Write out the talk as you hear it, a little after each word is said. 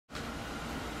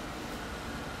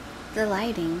the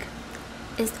lighting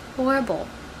is horrible.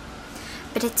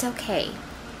 But it's okay.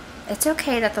 It's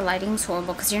okay that the lighting's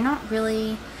horrible because you're not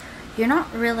really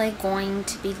going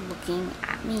to be looking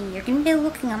at me. You're going to be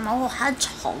looking at my little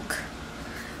hedgehog.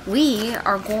 We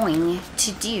are going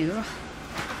to do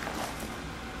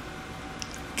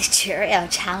the Cheerio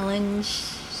Challenge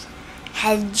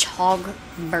hedgehog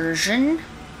version.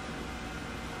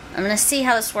 I'm going to see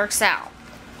how this works out.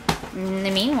 In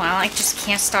the meanwhile, I just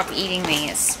can't stop eating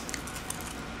these.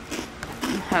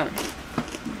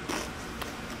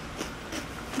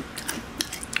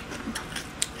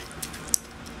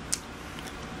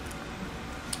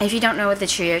 If you don't know what the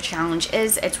Cheerio Challenge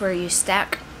is, it's where you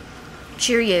stack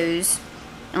Cheerios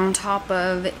on top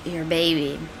of your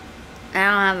baby. I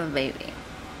don't have a baby,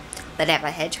 but I have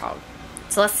a hedgehog.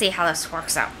 So let's see how this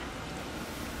works out.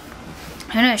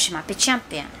 Who knows, she might be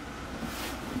champion.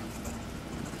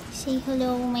 Say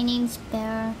hello, my name's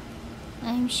Bear.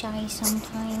 I'm shy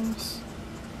sometimes.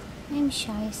 I'm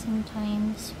shy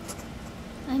sometimes.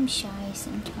 I'm shy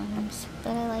sometimes,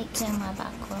 but I like to in my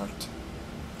back rubbed.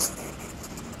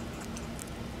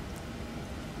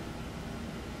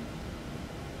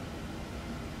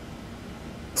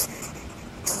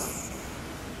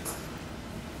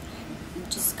 I'm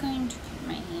just going to put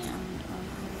my hand on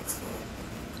her,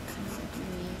 kind of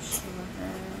reassure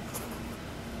her.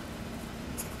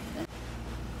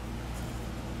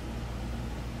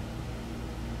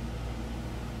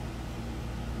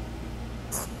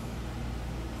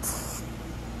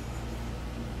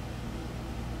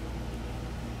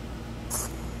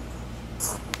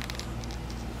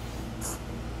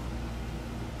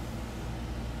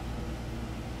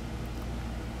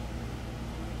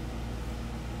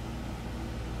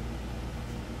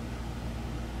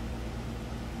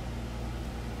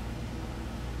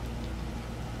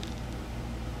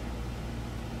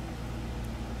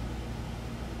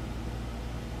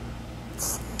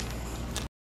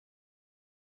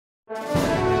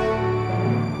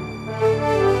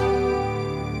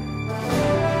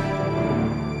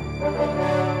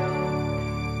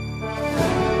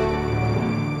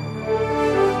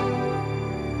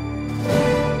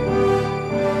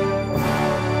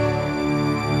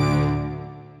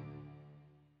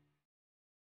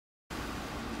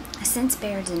 Since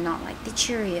Bear did not like the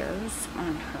Cheerios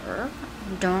on her,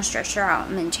 I'm gonna stretch her out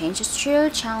and then change this Cheerio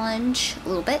Challenge a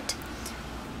little bit.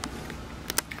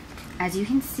 As you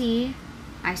can see,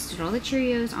 I stood all the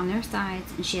Cheerios on their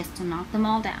sides and she has to knock them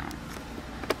all down.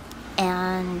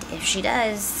 And if she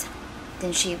does,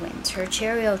 then she wins her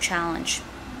Cheerio Challenge.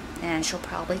 And she'll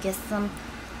probably get them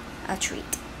a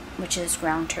treat, which is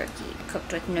ground turkey,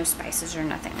 cooked with no spices or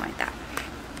nothing like that.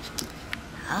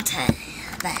 I'll tell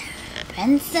you that.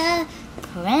 Princess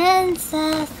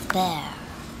Bear,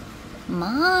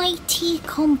 mighty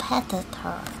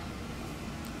competitor.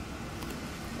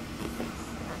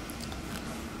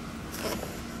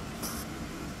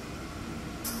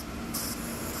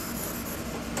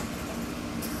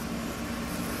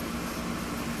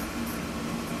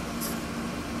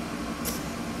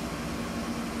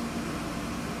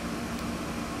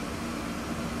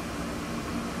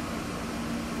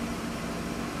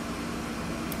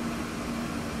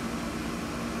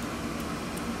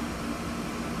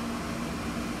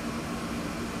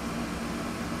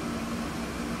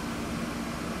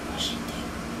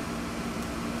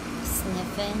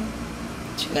 Sniffing.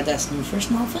 She got that snoofer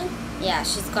sniffing? Yeah,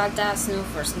 she's got that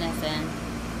snoofer sniffing.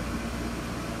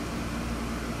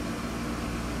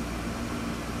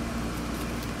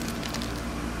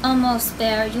 Almost,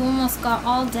 Bear. You almost got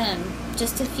all done.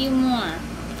 Just a few more.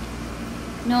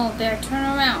 No, Bear, turn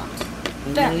around.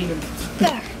 Bear,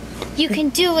 you can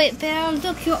do it, Bear.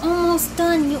 Look, you're almost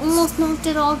done. You almost knocked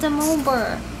it all them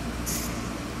over.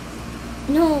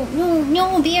 No,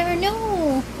 Bear,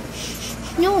 no.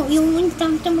 No, you wouldn't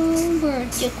knock them over.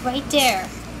 Look, right there.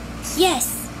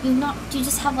 Yes, you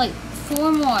just have like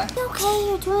 4 more. Okay,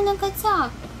 you're doing a good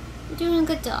job. You're doing a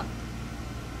good job.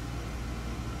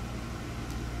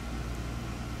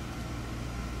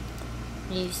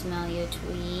 You smell your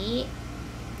tweet.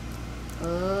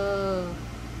 Oh,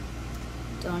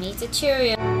 don't eat the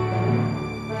Cheerio.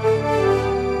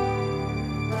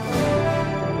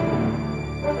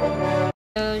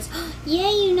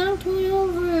 Yay, you knocked one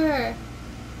over.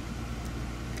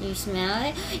 You smell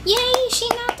it? Yay, she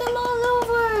knocked them all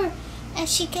over. And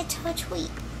she gets her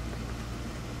tweet.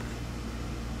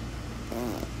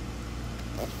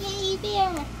 Yay,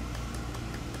 Bear.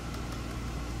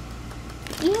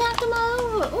 You knocked them all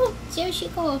over. Oh, there she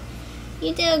goes.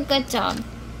 You did a good job.